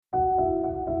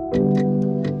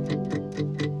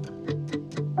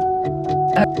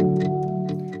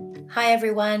Hi,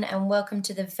 everyone, and welcome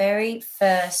to the very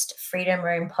first Freedom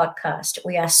Room podcast.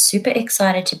 We are super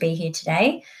excited to be here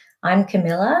today. I'm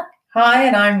Camilla. Hi,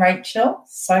 and I'm Rachel.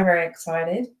 So very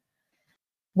excited.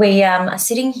 We are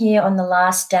sitting here on the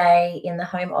last day in the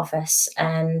home office,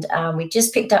 and we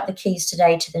just picked up the keys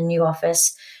today to the new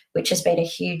office, which has been a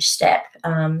huge step.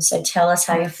 So tell us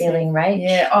how you're feeling, Rach.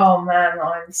 Yeah. Oh man,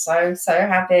 I'm so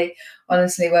happy.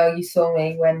 Honestly, well, you saw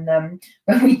me when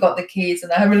we got the keys,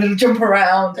 and I have a little jump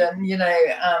around, and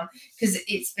because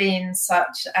it's been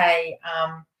such a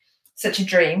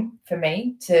dream for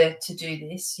me to do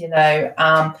this,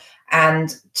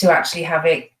 and to actually have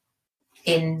it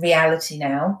in reality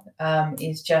now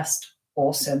is just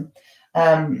awesome.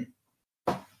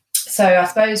 So I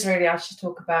suppose really I should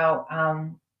talk about how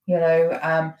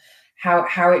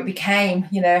it became,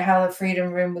 how the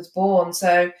Freedom Room was born.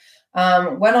 So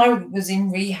when I was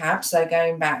in rehab, so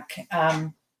going back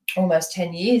almost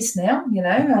 10 years now,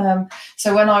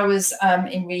 so when I was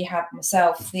in rehab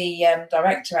myself, the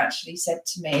director actually said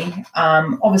to me,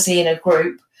 obviously in a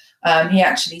group, he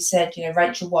actually said,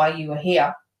 Rachel, why are you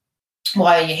here?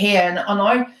 And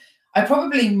I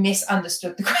probably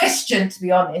misunderstood the question, to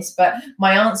be honest, but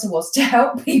my answer was to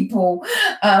help people.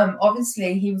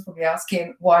 Obviously, he was probably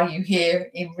asking, why are you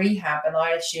here in rehab? And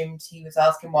I assumed he was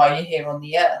asking, why are you here on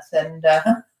the earth? And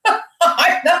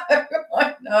I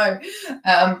know.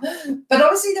 But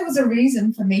obviously there was a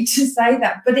reason for me to say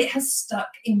that, but it has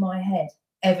stuck in my head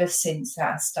ever since.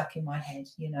 That has stuck in my head,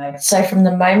 So from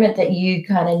the moment that you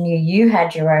kind of knew you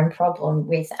had your own problem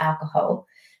with alcohol,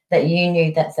 that you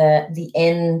knew that the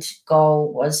end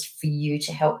goal was for you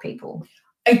to help people?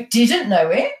 I didn't know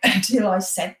it until I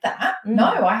said that. No,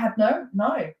 I had no,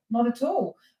 not at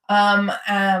all. But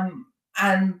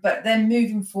then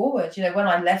moving forward, when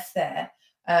I left there,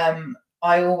 I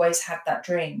always had that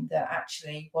dream that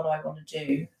actually what I want to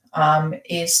do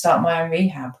is start my own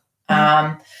rehab.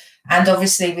 And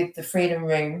obviously with the Freedom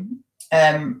Room,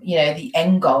 the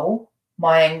end goal,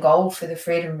 my end goal for the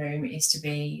Freedom Room is to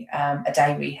be a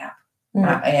day rehab.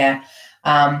 But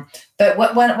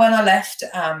when I left,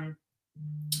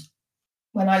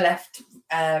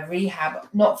 rehab,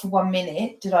 not for 1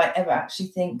 minute did I ever actually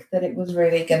think that it was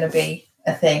really going to be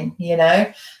a thing,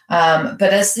 But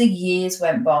as the years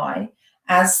went by,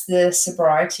 as the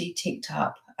sobriety ticked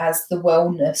up, as the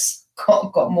wellness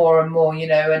got more and more, and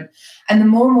the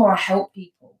more and more I help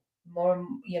people, the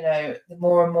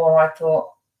more and more I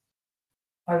thought,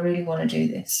 I really want to do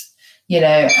this, and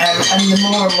the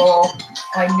more and more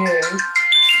I knew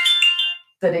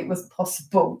that it was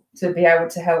possible to be able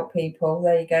to help people.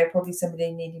 There you go. Probably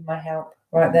somebody needing my help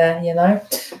right there,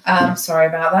 Sorry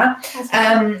about that.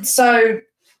 So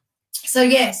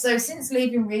since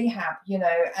leaving rehab,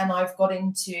 and I've got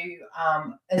into,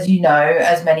 as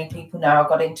many people know, I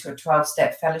got into a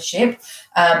 12-step fellowship,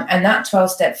 and that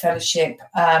 12-step fellowship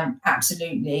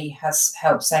absolutely has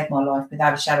helped save my life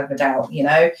without a shadow of a doubt,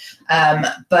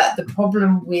 But the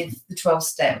problem with the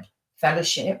 12-step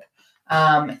fellowship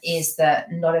is that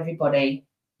not everybody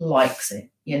likes it.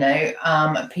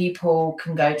 People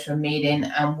can go to a meeting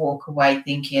and walk away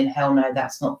thinking, hell no,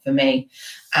 that's not for me.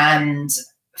 And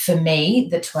for me,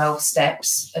 the 12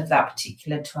 steps of that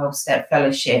particular 12-step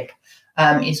fellowship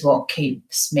is what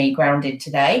keeps me grounded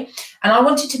today. And I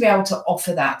wanted to be able to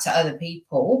offer that to other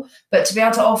people, but to be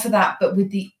able to offer that, but with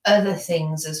the other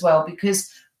things as well, because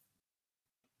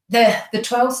the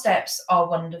 12 steps are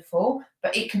wonderful,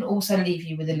 but it can also leave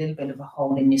you with a little bit of a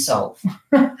hole in your soul.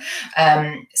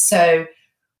 So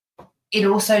it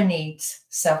also needs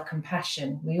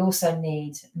self-compassion. We also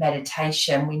need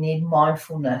meditation. We need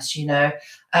mindfulness, and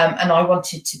I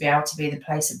wanted to be able to be the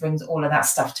place that brings all of that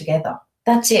stuff together.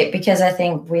 That's it, because I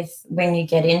think when you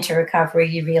get into recovery,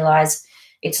 you realize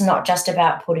it's not just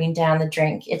about putting down the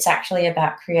drink. It's actually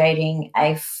about creating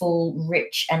a full,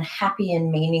 rich and happy and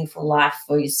meaningful life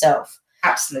for yourself.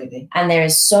 Absolutely. And there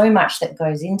is so much that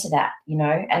goes into that,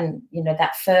 and,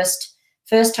 that first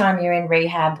time you're in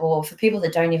rehab, or for people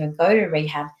that don't even go to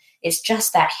rehab, it's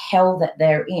just that hell that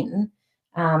they're in,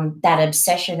 that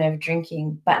obsession of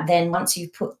drinking. But then once you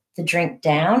put the drink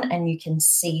down and you can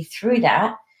see through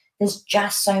that, there's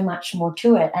just so much more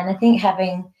to it. And I think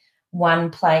having one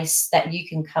place that you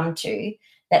can come to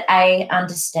that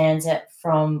understands it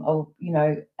from,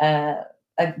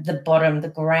 the bottom, the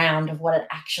ground of what it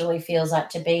actually feels like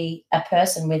to be a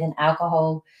person with an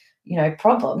alcohol,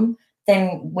 problem,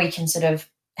 then we can sort of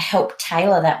help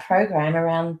tailor that program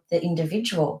around the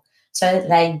individual so that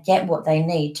they get what they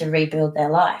need to rebuild their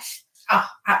life. Oh,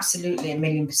 absolutely,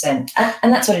 1,000,000%.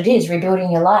 And that's what it is,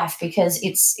 rebuilding your life, because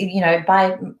it's,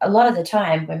 by a lot of the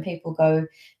time when people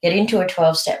get into a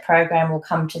 12-step program or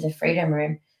come to the Freedom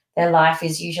Room, their life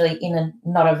is usually in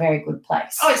not a very good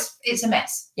place. Oh, it's a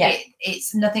mess. Yeah.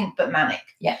 It's nothing but manic.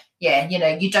 Yeah.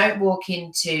 Yeah, you don't walk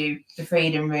into the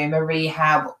Freedom Room, a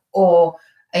rehab, or,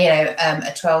 a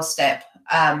 12-step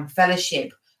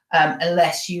fellowship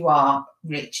unless you are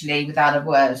literally, without a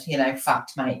word,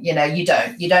 fucked, mate. You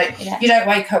don't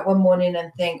wake up one morning and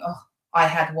think, oh, I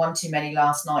had one too many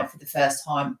last night for the first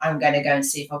time. I'm going to go and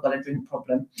see if I've got a drink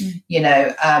problem. You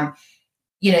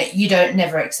don't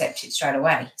never accept it straight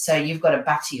away. So you've got to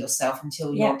batter yourself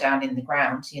until you're down in the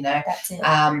ground, That's it.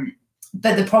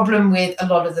 But the problem with a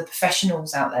lot of the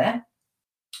professionals out there,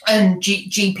 and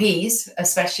GPs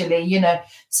especially,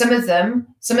 some of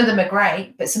them are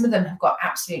great, but some of them have got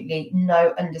absolutely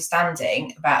no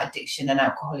understanding about addiction and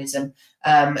alcoholism,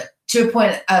 to a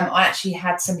point. I actually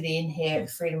had somebody in here at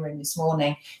the Freedom Room this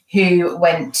morning who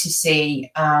went to see,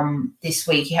 this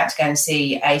week he had to go and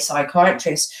see a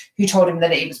psychiatrist who told him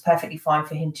that it was perfectly fine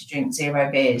for him to drink 0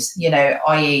 beers,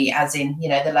 i.e. as in,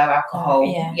 the low alcohol.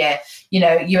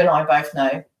 You and I both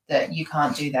know that you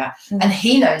can't do that. And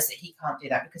he knows that he can't do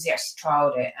that because he actually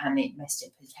trialed it and it messed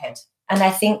up his head. And I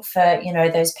think for,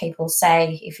 those people,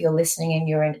 say, if you're listening and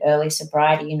you're in early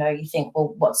sobriety, you think,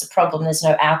 well, what's the problem? There's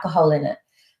no alcohol in it.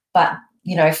 But,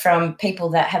 from people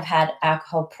that have had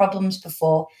alcohol problems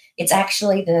before, it's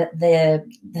actually the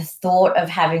thought of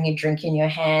having a drink in your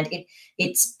hand.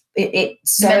 It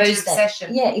sows that,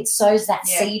 it sows that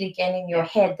seed again in your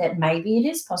head that maybe it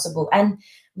is possible. And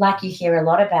like you hear a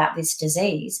lot about this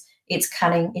disease, it's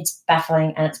cunning, it's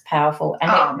baffling, and it's powerful,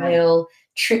 and will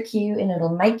trick you, and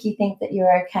it'll make you think that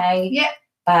you're okay. Yeah.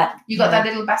 But you got that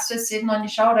little bastard sitting on your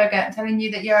shoulder telling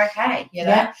you that you're okay,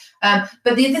 Yeah.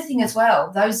 But the other thing as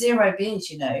well, those 0 beers,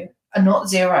 are not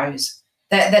zeros.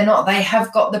 They're not. They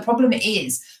have got, the problem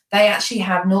is they actually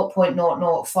have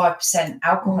 0.005%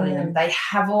 alcohol in them. They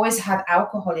have always had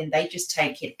alcohol in. They just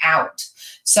take it out.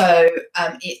 So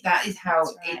that is how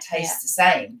it tastes the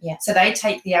same. Yeah. So they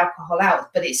take the alcohol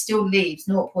out, but it still leaves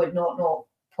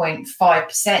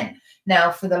 0.005%.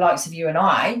 Now, for the likes of you and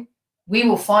I, we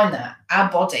will find that our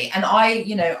body, and I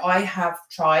have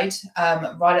tried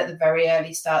right at the very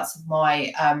early starts of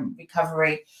my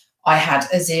recovery. I had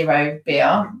a 0 beer,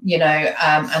 and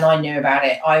I knew about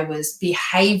it. I was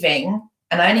behaving,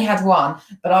 and I only had one,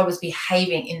 but I was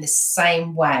behaving in the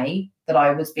same way that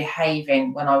I was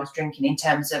behaving when I was drinking, in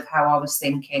terms of how I was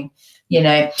thinking,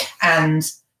 and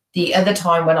the other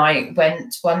time when I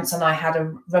went once and I had a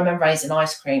rum and raisin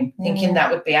ice cream, thinking that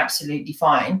would be absolutely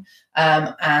fine.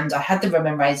 And I had the rum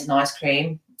and raisin ice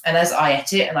cream, and as I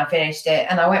ate it and I finished it,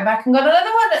 and I went back and got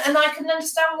another one, and I couldn't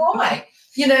understand why,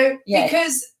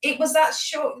 because it was that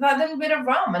little bit of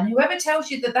rum, and whoever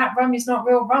tells you that rum is not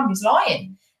real rum is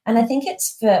lying. And I think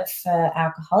it's for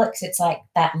alcoholics, it's like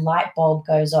that light bulb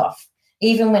goes off.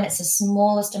 Even when it's the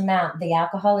smallest amount, the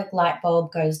alcoholic light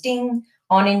bulb goes ding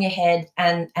on in your head,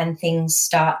 and things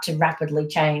start to rapidly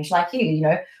change, like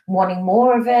wanting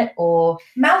more of it, or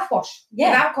mouthwash with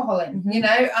alcohol in,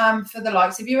 for the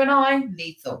likes of you and I,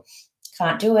 lethal.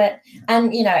 Can't do it. And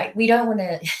we don't want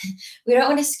to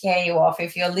scare you off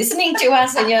if you're listening to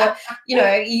us, and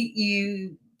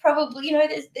you probably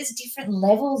there's different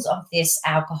levels of this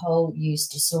alcohol use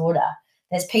disorder.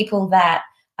 There's people that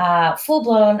are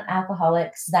full-blown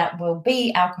alcoholics that will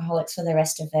be alcoholics for the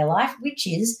rest of their life, which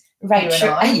is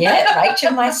Rachel,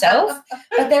 Rachel, myself.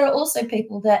 But there are also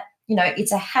people that,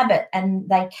 it's a habit and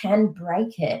they can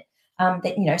break it.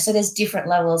 So there's different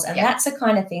levels, and that's the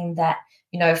kind of thing that,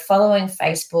 following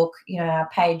Facebook, our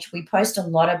page, we post a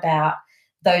lot about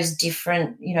those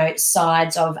different,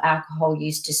 sides of alcohol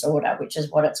use disorder, which is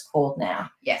what it's called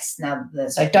now. Yes.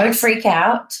 So don't freak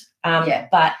out.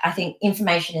 But I think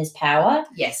information is power.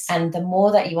 Yes. And the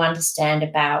more that you understand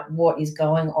about what is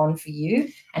going on for you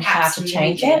and how to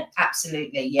change it.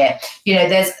 Absolutely. Yeah.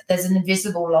 There's an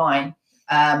invisible line.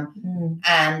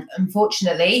 And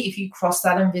unfortunately, if you cross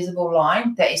that invisible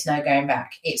line, there is no going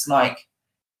back. It's like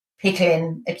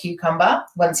pickling a cucumber.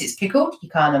 Once it's pickled, you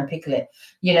can't unpickle it,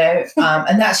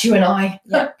 and that's you and I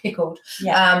pickled.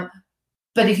 Yeah.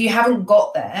 But if you haven't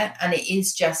got there and it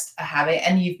is just a habit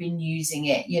and you've been using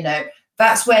it,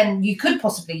 that's when you could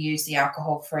possibly use the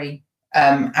alcohol-free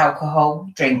alcohol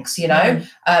drinks, to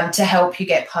help you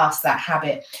get past that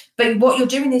habit. But what you're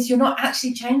doing is you're not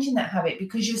actually changing that habit,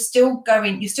 because you're still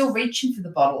reaching for the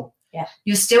bottle. Yeah.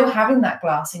 You're still having that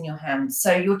glass in your hand.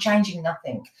 So you're changing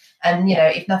nothing. And,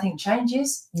 if nothing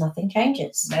changes. Nothing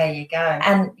changes. There you go.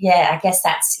 And, I guess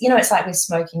that's, it's like with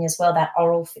smoking as well, that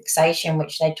oral fixation,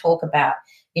 which they talk about,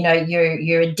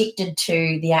 you're addicted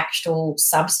to the actual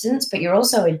substance, but you're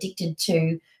also addicted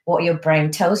to what your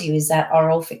brain tells you is that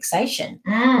oral fixation.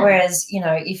 Whereas,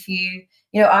 if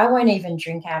I won't even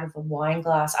drink out of a wine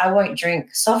glass. I won't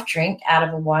drink soft drink out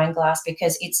of a wine glass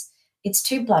because it's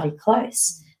too bloody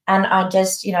close. And I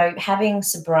just, having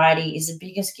sobriety is the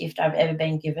biggest gift I've ever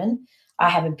been given. I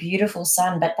have a beautiful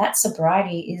son, but that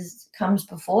sobriety comes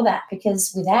before that,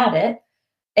 because without it,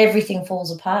 everything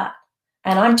falls apart.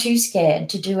 And I'm too scared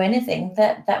to do anything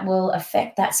that will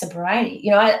affect that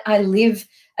sobriety. I live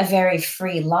a very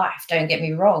free life, don't get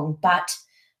me wrong, but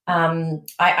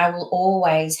I will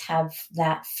always have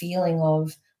that feeling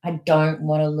of I don't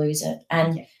want to lose it.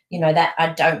 And, that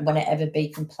I don't want to ever be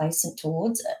complacent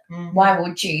towards it. Why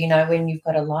would you, when you've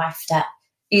got a life that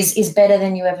is better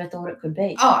than you ever thought it could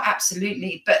be? Oh,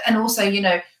 absolutely. And also,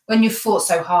 when you've fought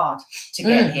so hard to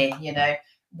get here,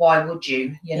 why would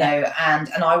you, know? And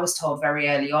I was told very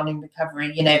early on in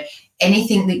recovery,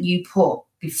 anything that you put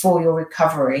before your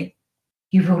recovery,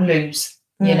 you will lose.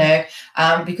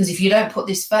 Because if you don't put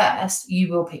this first,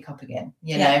 you will pick up again,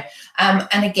 know.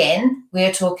 And again,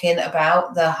 we're talking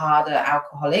about the harder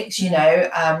alcoholics,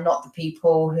 not the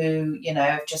people who,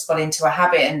 have just got into a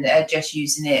habit and are just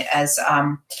using it as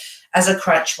a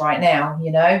crutch right now,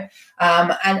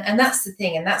 and that's the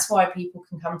thing. And that's why people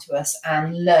can come to us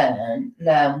and learn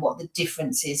what the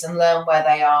difference is and learn where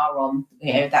they are on,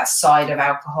 that side of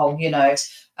alcohol,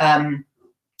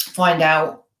 find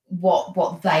out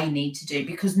what they need to do,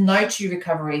 because no two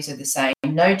recoveries are the same.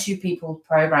 No two people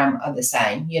program are the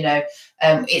same.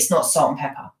 It's not salt and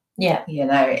pepper. Yeah.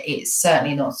 It's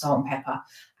certainly not salt and pepper.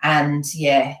 And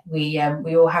we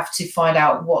all have to find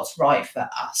out what's right for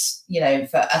us,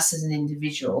 for us as an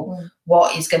individual,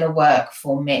 what is going to work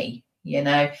for me,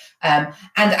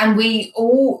 and we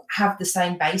all have the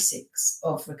same basics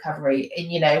of recovery,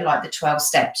 and like the 12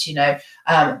 steps,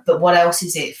 but what else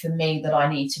is it for me that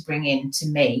I need to bring in to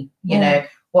me,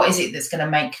 what is it that's going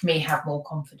to make me have more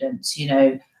confidence,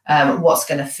 what's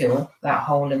going to fill that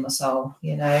hole in my soul,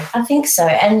 I think so.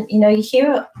 And you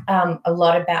hear a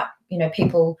lot about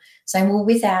people saying, well,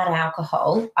 without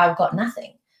alcohol I've got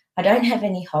nothing, I don't have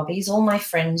any hobbies, all my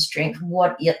friends drink,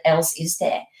 what else is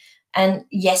there? And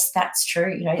yes, that's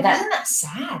true. Isn't that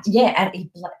sad? Yeah, and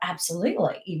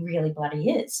absolutely, it really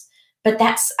bloody is. But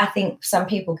I think some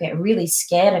people get really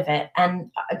scared of it, and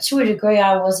to a degree,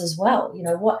 I was as well.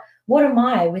 What am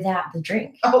I without the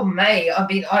drink? Oh, me. I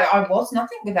mean, I was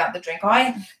nothing without the drink.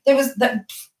 There was no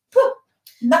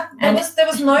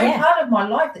part of my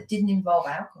life that didn't involve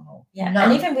alcohol. Yeah,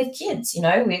 None. And even with kids,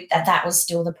 that was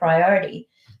still the priority.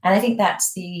 And I think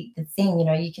that's the thing,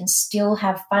 you can still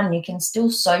have fun, you can still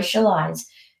socialize.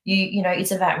 It's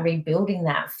about rebuilding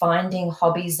that, finding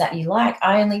hobbies that you like.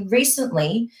 I only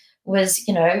recently was,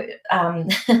 enlightened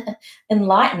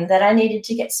that I needed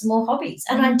to get some more hobbies,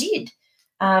 and I did.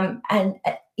 And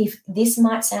if this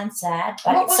might sound sad,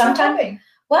 but sometimes,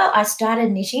 well, I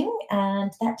started knitting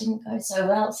and that didn't go so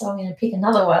well, so I'm going to pick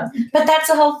another one. But that's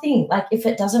the whole thing. Like, if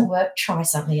it doesn't work, try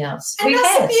something else. And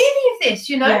that's the beauty of this,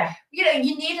 you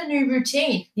need a new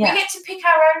routine. Yeah. We get to pick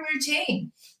our own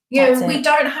routine. We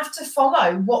don't have to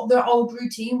follow what the old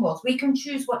routine was. We can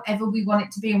choose whatever we want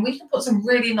it to be, and we can put some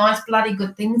really nice, bloody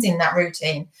good things in that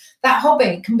routine. That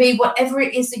hobby can be whatever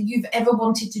it is that you've ever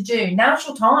wanted to do. Now's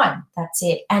your time. That's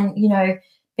it. And,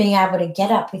 being able to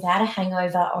get up without a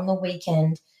hangover on the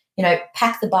weekend,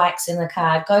 pack the bikes in the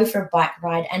car, go for a bike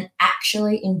ride and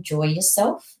actually enjoy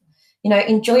yourself.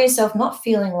 Enjoy yourself, not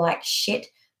feeling like shit,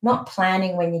 not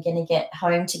planning when you're going to get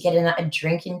home to get a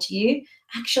drink into you,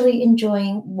 actually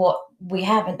enjoying what we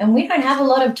have. And we don't have a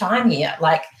lot of time here.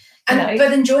 But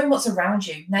enjoying what's around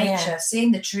you, nature,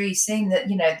 seeing the trees, seeing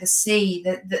the sea,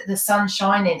 the sun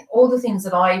shining, all the things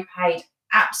that I paid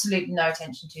absolutely no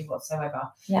attention to whatsoever.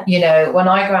 Yeah. When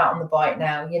I go out on the bike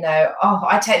now,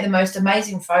 I take the most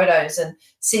amazing photos and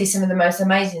see some of the most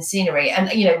amazing scenery. And,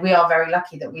 we are very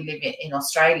lucky that we live in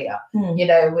Australia,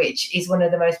 which is one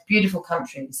of the most beautiful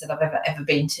countries that I've ever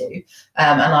been to.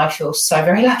 And I feel so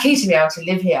very lucky to be able to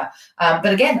live here.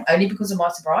 But again, only because of my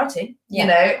sobriety,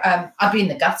 I'd be in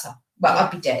the gutter. Well,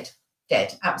 I'd be dead,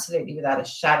 absolutely, without a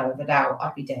shadow of a doubt,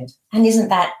 I'd be dead. And isn't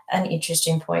that an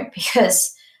interesting point?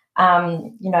 Because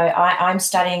I'm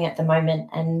studying at the moment,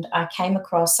 and I came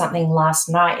across something last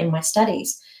night in my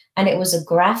studies, and it was a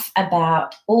graph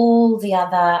about all the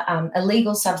other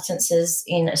illegal substances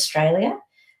in Australia,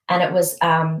 and it was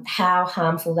how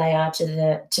harmful they are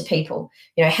to people.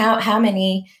 How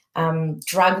many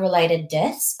drug-related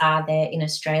deaths are there in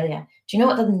Australia? Do you know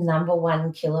what the number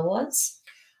one killer was?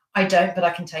 I don't, but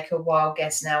I can take a wild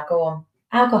guess now. Go on.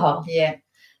 Alcohol. Yeah.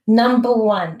 Number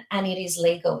one, and it is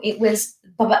legal. It was,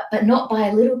 but not by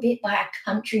a little bit, by a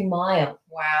country mile.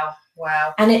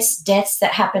 Wow. And it's deaths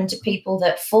that happen to people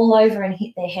that fall over and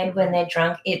hit their head when they're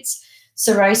drunk. It's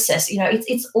cirrhosis.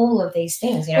 It's all of these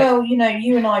things. Well,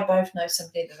 you and I both know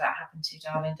somebody that happened to,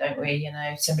 darling, don't we?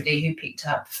 Somebody who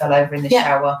fell over in the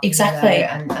shower. Exactly.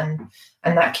 And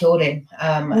that killed him.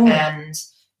 And,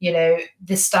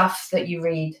 the stuff that you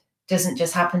read doesn't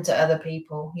just happen to other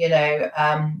people.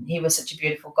 He was such a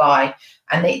beautiful guy,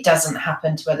 and it doesn't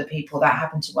happen to other people. That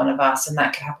happened to one of us, and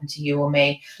that could happen to you or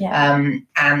me.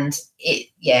 And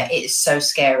it's so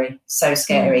scary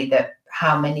that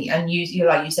how many, and you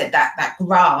like you said, that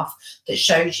graph that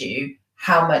shows you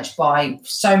how much, by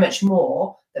so much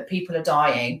more, that people are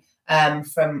dying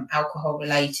from alcohol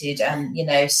related,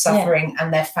 and suffering,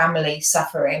 and their family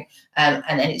suffering, and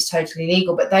it's totally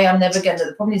legal. But they are never going to,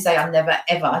 the problem is they are never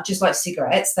ever, just like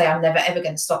cigarettes, they are never ever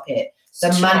going to stop it.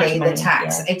 The money, the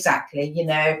tax, exactly,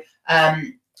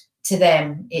 to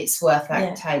them it's worth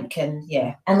that take.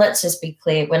 And let's just be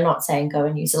clear, we're not saying go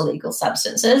and use illegal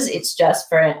substances. It's just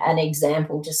for an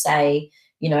example to say,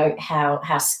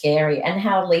 how scary and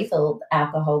how lethal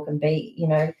alcohol can be.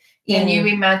 Can you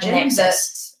imagine that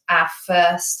our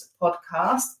first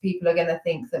podcast, people are going to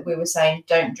think that we were saying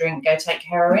don't drink, go take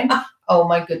heroin? Oh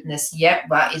my goodness,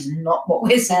 that is not what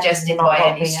we're suggesting by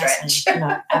any stretch.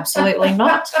 No, absolutely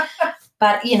not.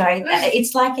 But,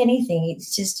 it's like anything.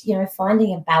 It's just,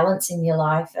 finding a balance in your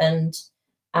life. And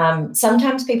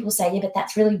sometimes people say, but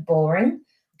that's really boring.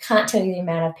 Can't tell you the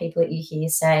amount of people that you hear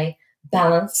say,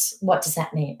 balance, what does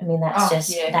that mean? I mean,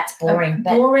 that's boring.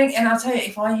 Boring. And I'll tell you,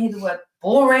 if I hear the word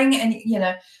boring and,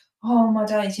 oh, my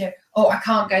days, I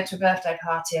can't go to a birthday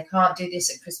party. I can't do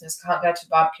this at Christmas. Can't go to a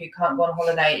barbecue. Can't go on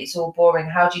holiday. It's all boring.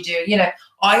 How do you do it?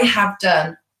 I have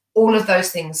done all of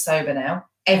those things sober now.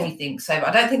 Everything sober.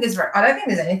 I don't think there's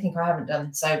anything I haven't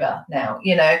done sober now,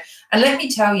 and let me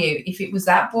tell you, if it was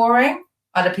that boring,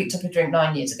 I'd have picked up a drink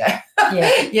 9 years ago.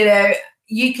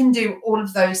 You can do all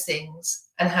of those things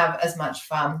and have as much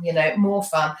fun, more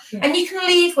fun, and you can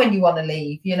leave when you want to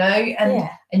leave,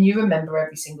 and you remember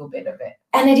every single bit of it.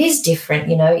 And it is different,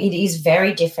 it is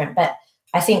very different. But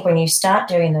I think when you start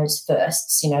doing those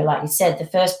firsts, like you said, the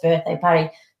first birthday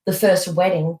party, the first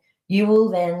wedding, you will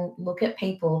then look at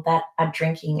people that are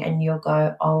drinking and you'll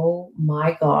go, oh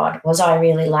my God, was I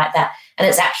really like that? And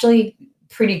it's actually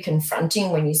pretty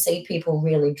confronting when you see people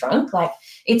really drunk. Like,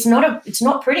 it's not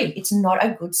pretty. It's not a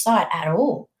good sight at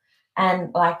all.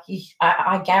 And like,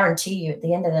 I guarantee you at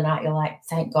the end of the night, you're like,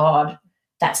 thank God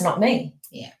that's not me.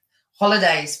 Yeah.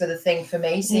 Holidays were the thing for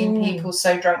me, seeing people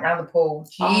so drunk around the pool.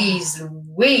 Jeez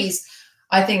Louise.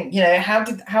 I think,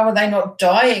 how are they not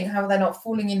dying? How are they not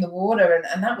falling in the water?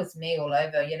 And that was me all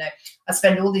over, I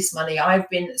spend all this money. I've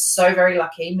been so very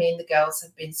lucky. Me and the girls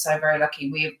have been so very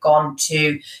lucky. We have gone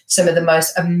to some of the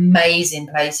most amazing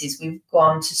places. We've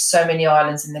gone to so many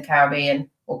islands in the Caribbean,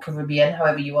 or Caribbean,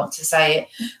 however you want to say it.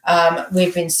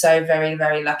 We've been so very,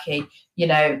 very lucky,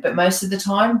 but most of the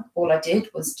time, all I did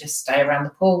was just stay around the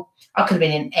pool. I could have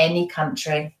been in any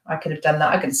country. I could have done that.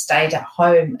 I could have stayed at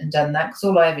home and done that, because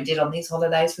all I ever did on these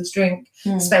holidays was drink,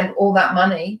 spend all that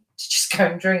money to just go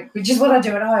and drink, which is what I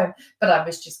do at home. But I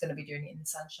was just going to be doing it in the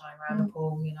sunshine around the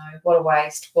pool, What a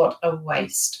waste. What a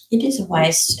waste. It is a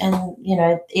waste. And,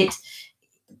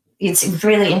 it's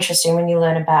really interesting when you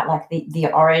learn about like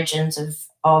the origins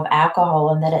of alcohol,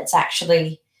 and that it's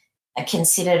actually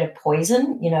considered a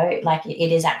poison, like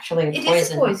it is actually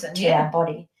a poison to our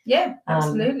body. Yeah,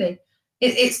 absolutely.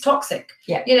 It's toxic.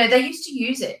 Yeah. They used to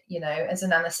use it, as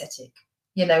an anesthetic.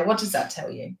 What does that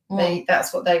tell you?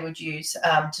 That's what they would use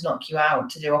to knock you out,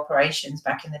 to do operations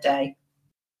back in the day.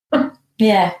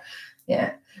 Yeah.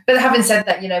 Yeah. But having said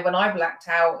that, when I blacked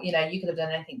out, you could have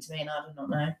done anything to me and I did not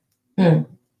know.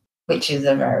 Which is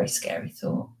a very scary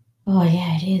thought. Oh,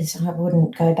 yeah, it is. I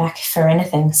wouldn't go back for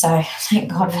anything. So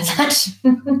thank God for that.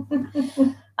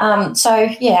 So,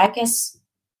 yeah, I guess,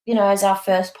 as our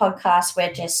first podcast,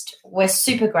 we're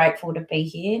super grateful to be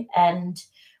here. And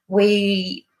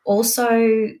we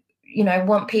also,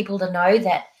 want people to know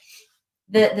that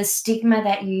the stigma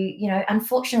that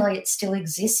unfortunately it still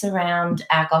exists around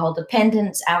alcohol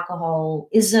dependence,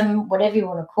 alcoholism, whatever you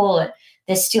want to call it,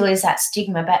 there still is that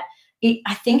stigma. But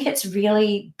I think it's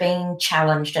really being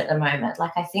challenged at the moment.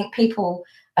 Like, I think people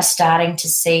are starting to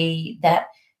see that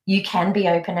you can be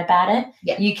open about it.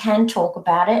 Yeah. You can talk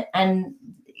about it. And,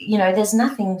 there's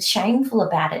nothing shameful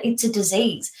about it. It's a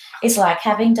disease. It's like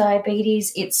having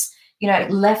diabetes. It's,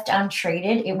 left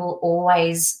untreated, it will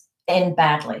always end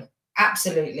badly.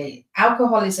 Absolutely.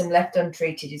 Alcoholism left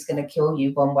untreated is going to kill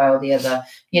you one way or the other,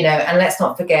 and let's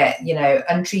not forget,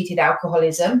 untreated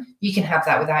alcoholism, you can have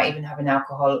that without even having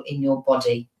alcohol in your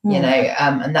body,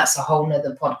 and that's a whole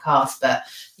nother podcast. But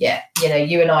yeah,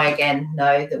 you and I again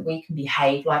know that we can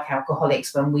behave like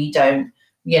alcoholics when we don't,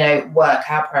 work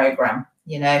our program,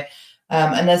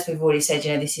 and as we've already said,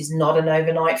 this is not an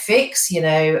overnight fix, you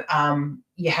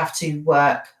have to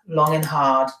work long and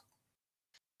hard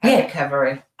at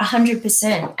recovery.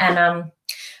 100%. And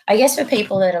I guess for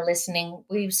people that are listening,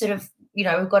 we've sort of,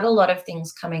 we've got a lot of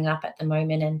things coming up at the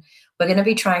moment, and we're going to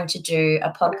be trying to do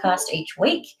a podcast each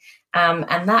week.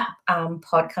 And that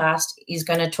podcast is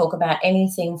going to talk about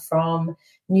anything from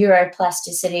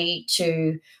neuroplasticity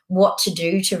to what to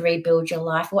do to rebuild your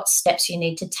life, what steps you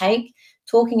need to take,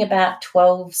 talking about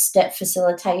 12-step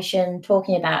facilitation,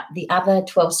 talking about the other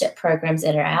 12-step programs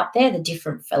that are out there, the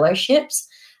different fellowships.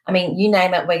 I mean, you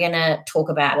name it, we're going to talk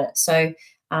about it. So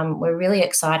we're really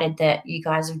excited that you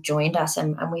guys have joined us,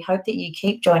 and we hope that you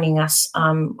keep joining us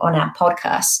on our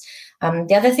podcast.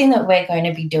 The other thing that we're going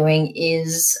to be doing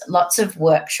is lots of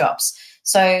workshops.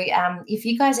 So if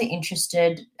you guys are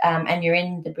interested and you're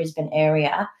in the Brisbane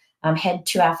area, head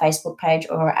to our Facebook page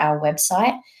or our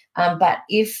website. But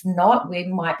if not, we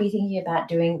might be thinking about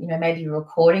doing, maybe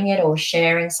recording it or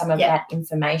sharing some of that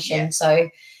information. Yeah. So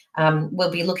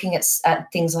we'll be looking at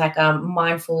things like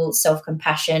mindful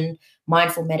self-compassion,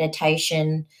 mindful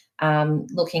meditation,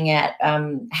 looking at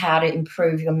how to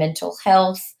improve your mental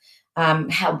health,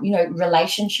 how,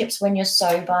 relationships when you're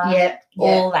sober,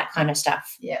 all that kind of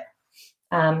stuff. Yeah.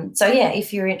 So,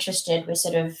 if you're interested,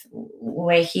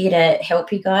 we're here to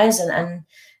help you guys, and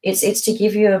it's to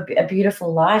give you a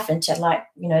beautiful life, and to, like,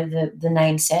 the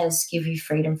name says, give you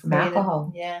freedom from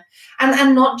alcohol. Yeah.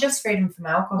 And not just freedom from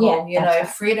alcohol, right.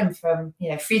 freedom from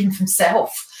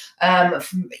self,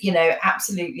 from,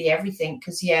 absolutely everything.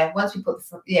 Because, once we put,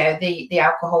 the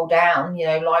alcohol down,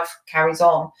 life carries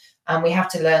on, and we have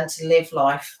to learn to live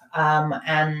life.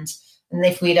 And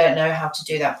if we don't know how to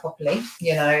do that properly,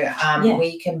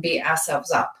 we can beat ourselves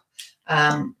up.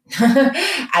 And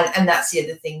that's the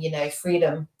other thing,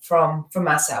 freedom from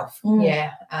ourselves.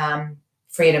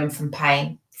 Freedom from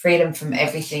pain, freedom from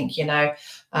everything,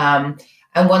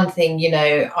 and one thing,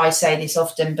 I say this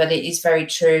often, but it is very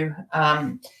true.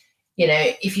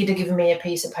 If you'd have given me a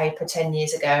piece of paper 10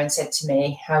 years ago and said to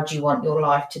me, how do you want your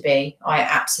life to be? I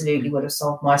absolutely would have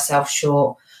sold myself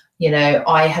short.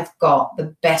 I have got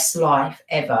the best life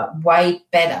ever, way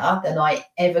better than I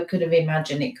ever could have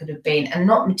imagined it could have been, and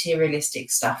not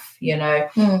materialistic stuff,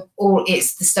 all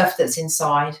it's the stuff that's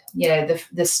inside,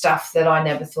 the stuff that I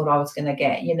never thought I was going to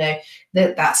get,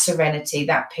 that serenity,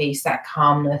 that peace, that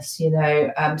calmness,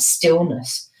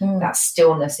 stillness, that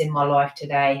stillness in my life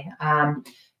today. I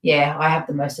have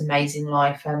the most amazing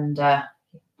life, and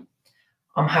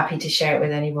I'm happy to share it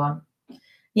with anyone.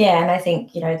 Yeah, and I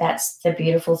think, that's the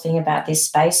beautiful thing about this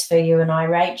space for you and I,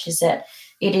 Rach, is that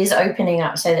it is opening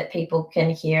up so that people can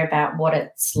hear about what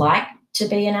it's like to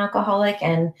be an alcoholic,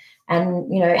 and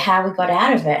how we got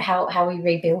out of it, how we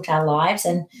rebuilt our lives,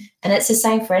 and it's the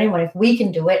same for anyone. If we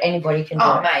can do it, anybody can do it.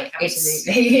 Oh, mate,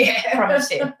 absolutely. I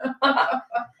promise you.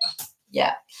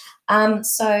 Yeah.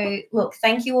 So, look,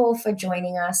 thank you all for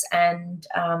joining us. And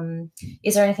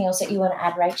is there anything else that you want to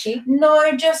add, Rachel?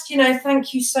 No, just,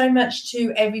 thank you so much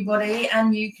to everybody,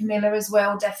 and you, Camilla, as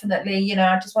well, definitely.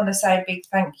 I just want to say a big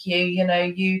thank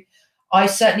you. I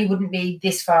certainly wouldn't be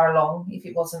this far along if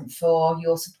it wasn't for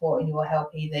your support and your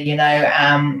help either,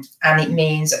 and it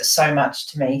means so much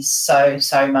to me, so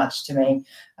much to me.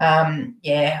 There's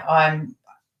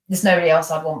nobody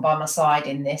else I'd want by my side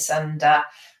in this, and I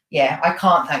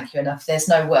can't thank you enough. There's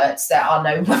no words. There are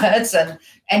no words. And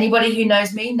anybody who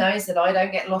knows me knows that I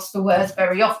don't get lost for words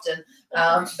very often.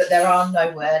 But there are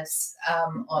no words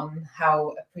on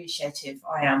how appreciative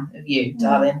I am of you,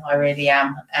 darling. I really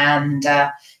am. And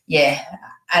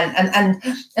and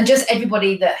just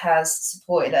everybody that has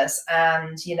supported us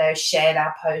and, shared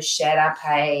our post, shared our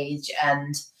page,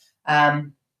 and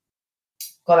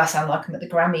God, I sound like I'm at the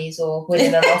Grammys or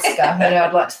winning an Oscar.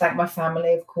 I'd like to thank my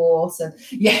family, of course. And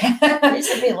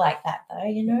it's a bit like that,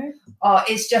 though, Oh,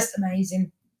 it's just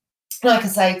amazing. Like I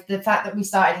say, the fact that we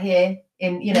started here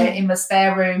in, in my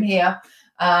spare room here,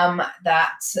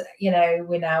 that,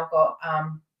 we now got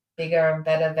bigger and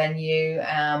better venue,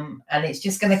 and it's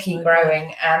just going to keep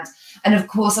growing. And of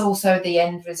course, also the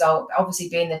end result, obviously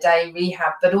being the day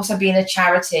rehab, but also being a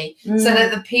charity, so that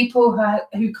the people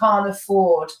who can't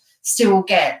afford still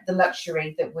get the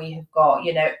luxury that we have got.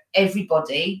 You know,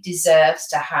 everybody deserves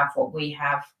to have what we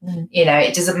have. You know,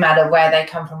 it doesn't matter where they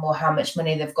come from or how much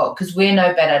money they've got, because we're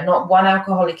no better. Not one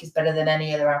alcoholic is better than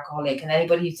any other alcoholic, and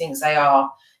anybody who thinks they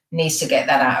are needs to get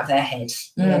that out of their head.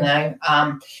 You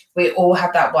know, we all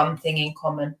have that one thing in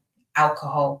common: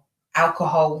 alcohol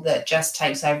that just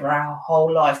takes over our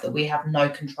whole life, that we have no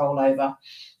control over.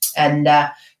 And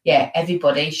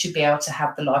everybody should be able to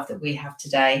have the life that we have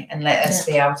today, and let us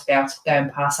be able to go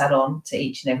and pass that on to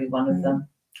each and every one of them.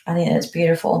 I think that's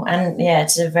beautiful. And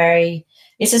it's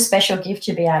a special gift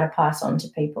to be able to pass on to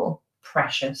people.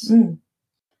 Precious.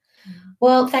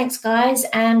 Well, thanks, guys,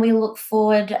 and we look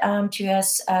forward to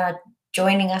us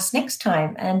joining us next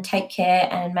time. And take care,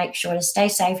 and make sure to stay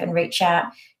safe and reach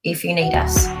out if you need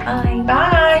us. Bye.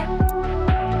 Bye.